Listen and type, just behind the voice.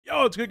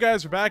Yo, it's good,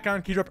 guys. We're back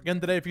on KeyDrop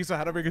again today. If you saw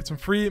how to get some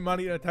free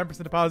money and a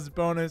 10% deposit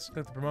bonus,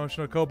 click the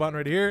promotional code button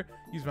right here.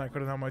 Use my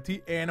code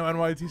ANONYT,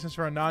 AnoNYT, since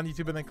we're on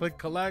non-YouTube, and then click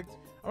collect.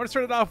 I'm going to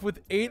start it off with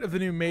 8 of the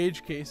new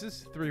mage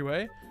cases,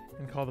 3-way,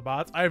 and call the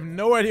bots. I have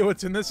no idea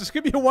what's in this. This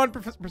could be a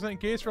 1%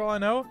 case for all I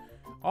know.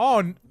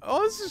 Oh,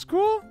 this is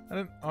cool.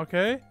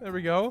 Okay, there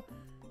we go.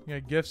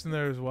 You got gifts in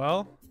there as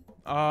well.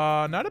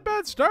 Not a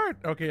bad start.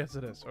 Okay, yes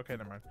it is. Okay,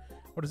 never mind.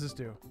 What does this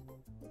do?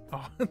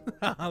 Oh,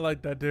 I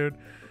like that, dude.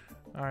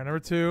 All right, number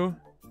 2.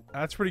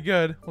 That's pretty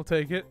good. We'll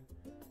take it.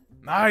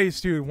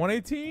 Nice, dude.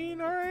 118.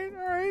 All right,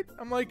 all right.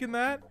 I'm liking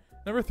that.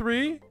 Number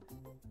 3. It's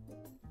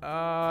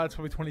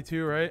probably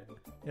 22, right?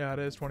 Yeah, it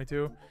is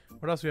 22.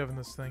 What else do we have in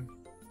this thing?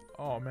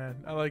 Oh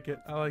man, I like it.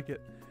 I like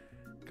it.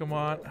 Come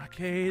on.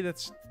 Okay,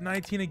 that's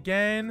 19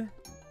 again.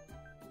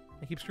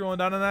 I keep scrolling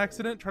down on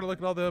accident. Try to look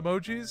at all the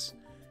emojis.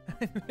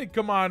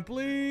 Come on,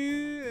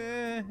 please.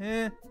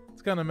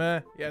 It's kind of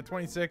meh. Yeah,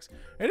 26.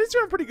 It is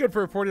doing pretty good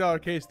for a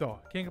 $40 case, though.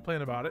 Can't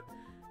complain about it.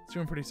 It's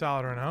doing pretty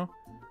solid right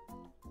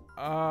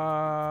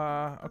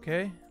now.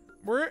 Okay.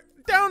 We're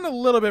down a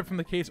little bit from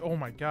the case. Oh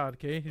my god,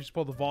 okay. He just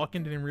pulled the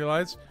Vulcan, didn't even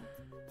realize.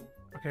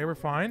 Okay, we're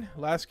fine.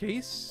 Last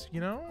case,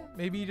 you know,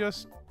 maybe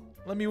just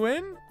let me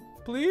win,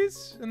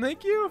 please, and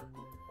thank you.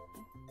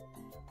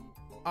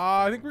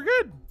 I think we're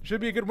good. Should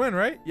be a good win,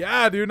 right?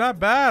 Yeah, dude, not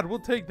bad. We'll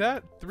take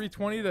that.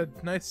 320 to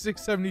nice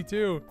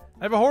 672.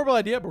 I have a horrible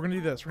idea, but we're gonna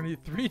do this. We're gonna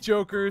do 3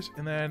 jokers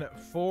and then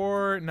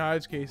 4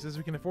 knives cases.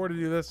 We can afford to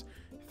do this.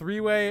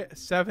 3-way,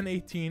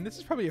 718. This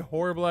is probably a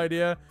horrible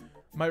idea.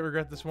 Might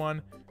regret this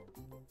one.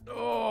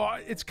 Oh,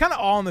 it's kind of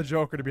all in the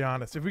joker, to be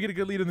honest. If we get a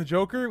good lead in the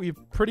joker, we have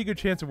a pretty good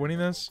chance of winning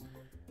this.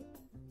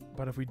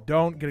 But if we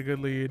don't get a good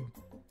lead,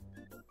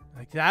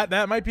 like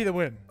that might be the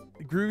win.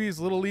 Groovy's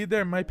little lead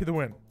there might be the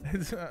win.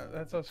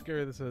 That's how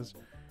scary this is.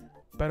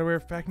 Better wear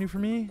fact new for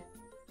me.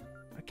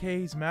 Okay,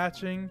 he's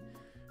matching.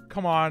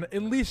 Come on,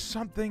 at least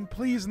something,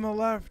 please, on the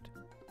left.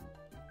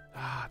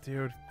 Ah,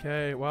 dude.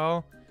 Okay,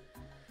 well,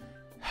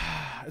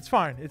 it's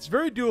fine. It's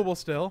very doable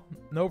still.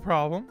 No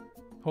problem.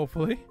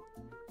 Hopefully.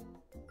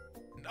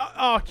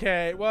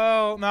 Okay,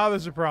 well, now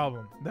there's a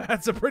problem.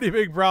 That's a pretty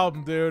big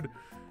problem, dude.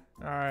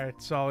 All right,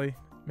 Sully.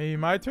 Maybe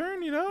my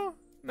turn, you know?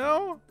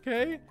 No?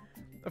 Okay.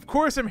 Of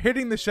course, I'm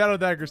hitting the Shadow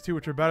Daggers, too,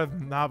 which are better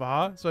than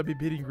Navaja, so I'd be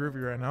beating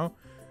Groovy right now.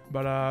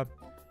 But,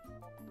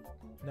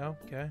 no?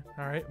 Okay.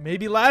 All right.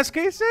 Maybe last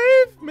case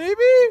save?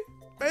 Maybe?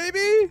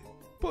 Maybe?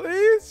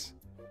 Please?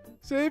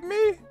 Save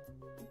me?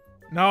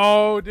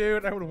 No,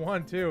 dude. I would have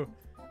won, too.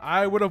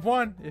 I would have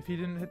won if he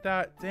didn't hit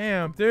that.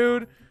 Damn,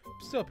 dude.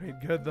 Still paid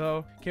good,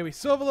 though. Okay, we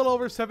still have a little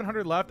over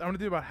 700 left. I'm going to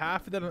do about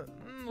half of that, a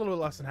little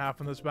bit less than half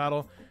in this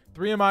battle.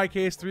 3 in my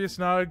case, 3 of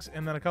Snugs,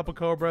 and then a couple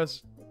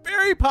Cobras.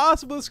 Very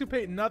possible this could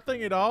pay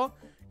nothing at all,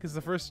 because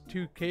the first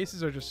 2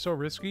 cases are just so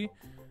risky.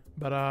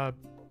 But,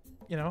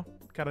 you know,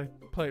 gotta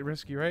play it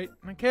risky, right?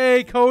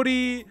 Okay,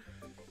 Cody.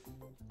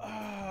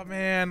 Oh,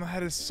 man,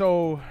 that is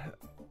so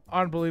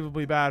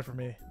unbelievably bad for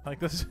me.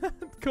 Like this.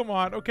 Come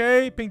on.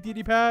 Okay, Pink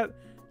DD Pat.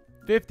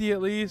 50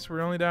 at least.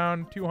 We're only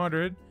down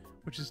 200,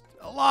 which is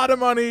a lot of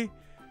money.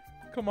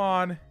 Come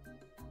on.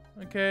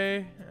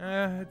 Okay.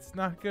 It's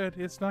not good.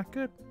 It's not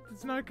good.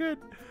 It's not good.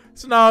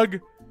 Snug.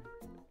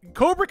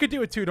 Cobra could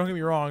do it too, don't get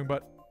me wrong,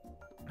 but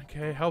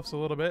okay, helps a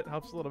little bit.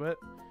 Helps a little bit.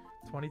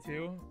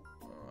 22.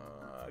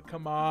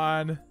 Come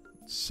on.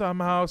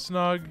 Somehow,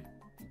 Snug.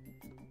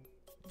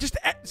 Just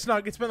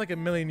Snug. It's been like a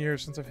million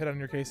years since I've hit on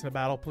your case in a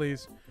battle.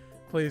 Please.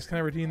 Please, can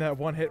I redeem that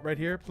 1 hit right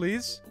here?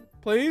 Please?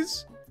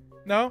 Please?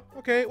 No?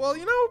 Okay, well,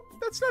 you know,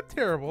 that's not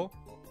terrible.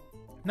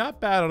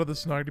 Not bad out of the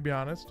Snug, to be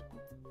honest.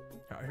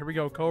 All right, here we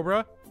go,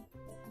 Cobra.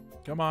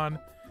 Come on.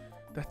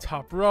 That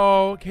top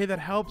row. Okay, that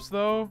helps,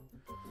 though.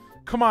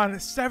 Come on,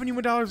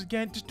 $71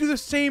 again. Just do the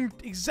same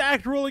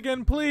exact roll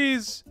again,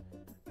 please.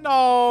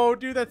 No,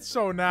 dude, that's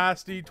so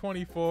nasty.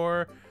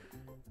 24.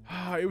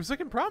 It was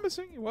looking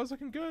promising. It was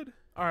looking good.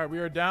 All right, we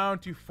are down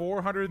to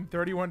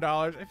 $431.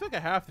 I feel like I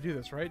have to do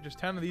this, right? Just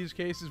 10 of these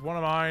cases, 1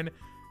 of mine.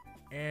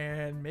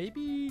 And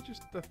maybe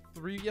just the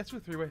 3. Yes,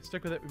 with 3-way.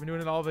 Stick with it. We've been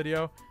doing it all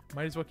video.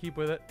 Might as well keep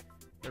with it.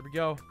 There we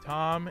go.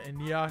 Tom and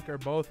Neok are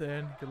both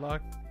in. Good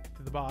luck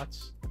to the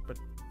bots. But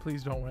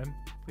please don't win.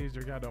 Please,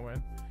 dear God, don't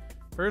win.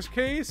 First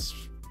case.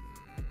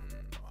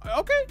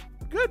 Okay,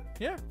 good.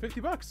 Yeah,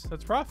 50 bucks.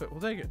 That's profit. We'll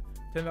take it.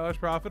 $10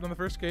 profit on the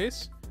first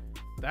case.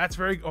 That's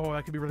very. Oh,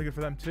 that could be really good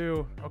for them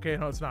too. Okay,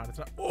 no, it's not. It's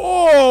not.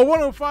 Oh,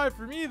 105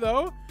 for me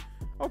though.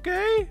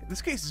 Okay,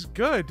 this case is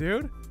good,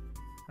 dude.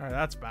 All right,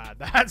 that's bad.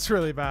 That's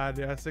really bad.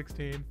 Yeah,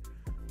 16.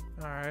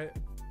 All right.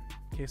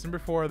 Case number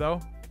 4 though.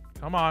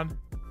 Come on.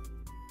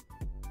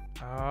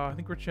 I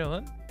think we're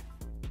chilling.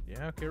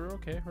 Yeah. Okay, we're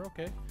okay. We're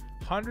okay.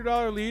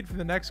 $100 lead for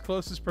the next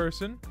closest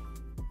person.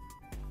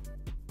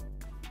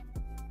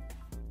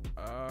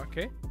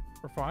 Okay,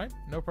 we're fine.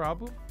 No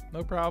problem.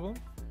 No problem.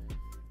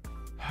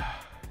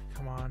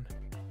 Come on.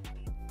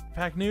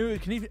 Fact new.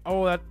 Can you?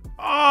 Oh, that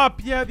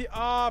up. Yeah, the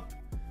up.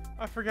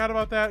 I forgot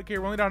about that. Okay,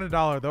 we're only down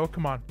 $1 though.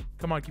 Come on.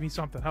 Come on. Give me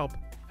something. Help.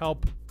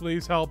 Help.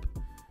 Please help.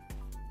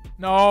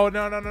 No,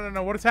 no, no, no, no,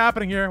 no. What is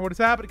happening here? What is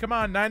happening? Come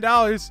on.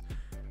 $9.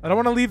 I don't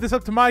want to leave this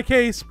up to my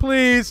case,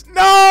 please.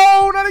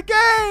 No, not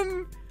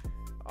again.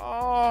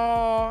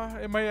 Oh,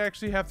 it might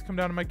actually have to come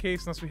down to my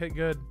case unless we hit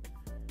good.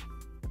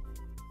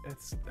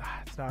 It's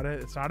not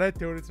it. It's not it,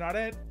 dude. It's not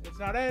it. It's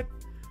not it.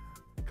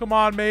 Come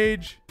on,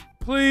 Mage.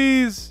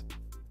 Please.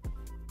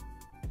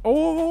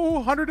 Oh,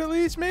 100 at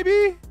least,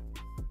 maybe?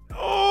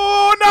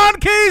 Oh,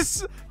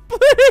 non-case.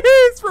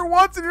 Please, for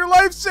once in your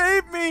life,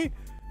 save me.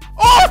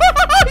 Oh,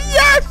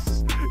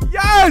 yes.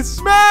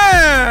 Yes,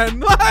 man.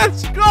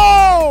 Let's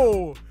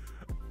go.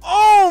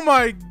 Oh,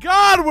 my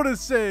God. What a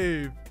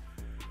save.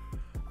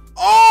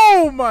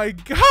 Oh, my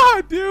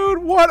God, dude.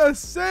 What a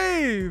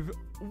save.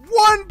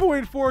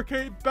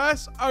 1.4K,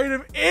 best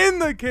item in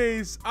the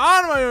case,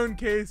 on my own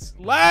case,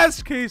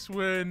 last case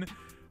win.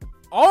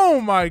 Oh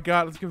my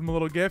God, let's give him a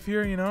little gif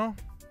here, you know?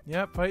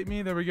 Yep, fight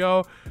me, there we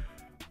go.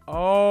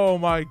 Oh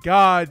my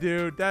God,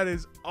 dude, that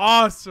is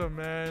awesome,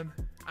 man.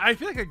 I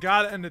feel like I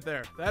gotta end it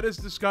there. That is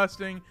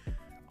disgusting,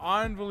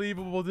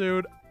 unbelievable,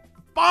 dude.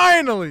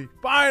 Finally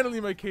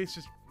my case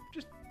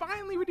just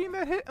finally redeemed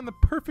that hit on the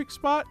perfect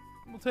spot.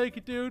 We'll take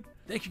it, dude.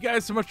 Thank you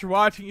guys so much for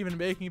watching, even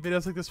making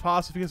videos like this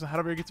possible. If you guys know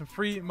how to get some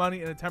free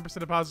money and a 10%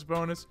 deposit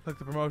bonus, click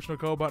the promotional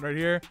code button right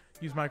here.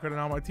 Use my code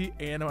ANONYT,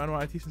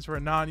 AnoNYT, since we're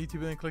a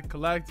non-YouTube link. Click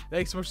collect.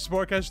 Thanks so much for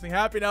support, guys.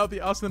 Happy and healthy.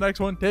 I'll see you in the next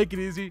one. Take it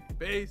easy.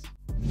 Peace.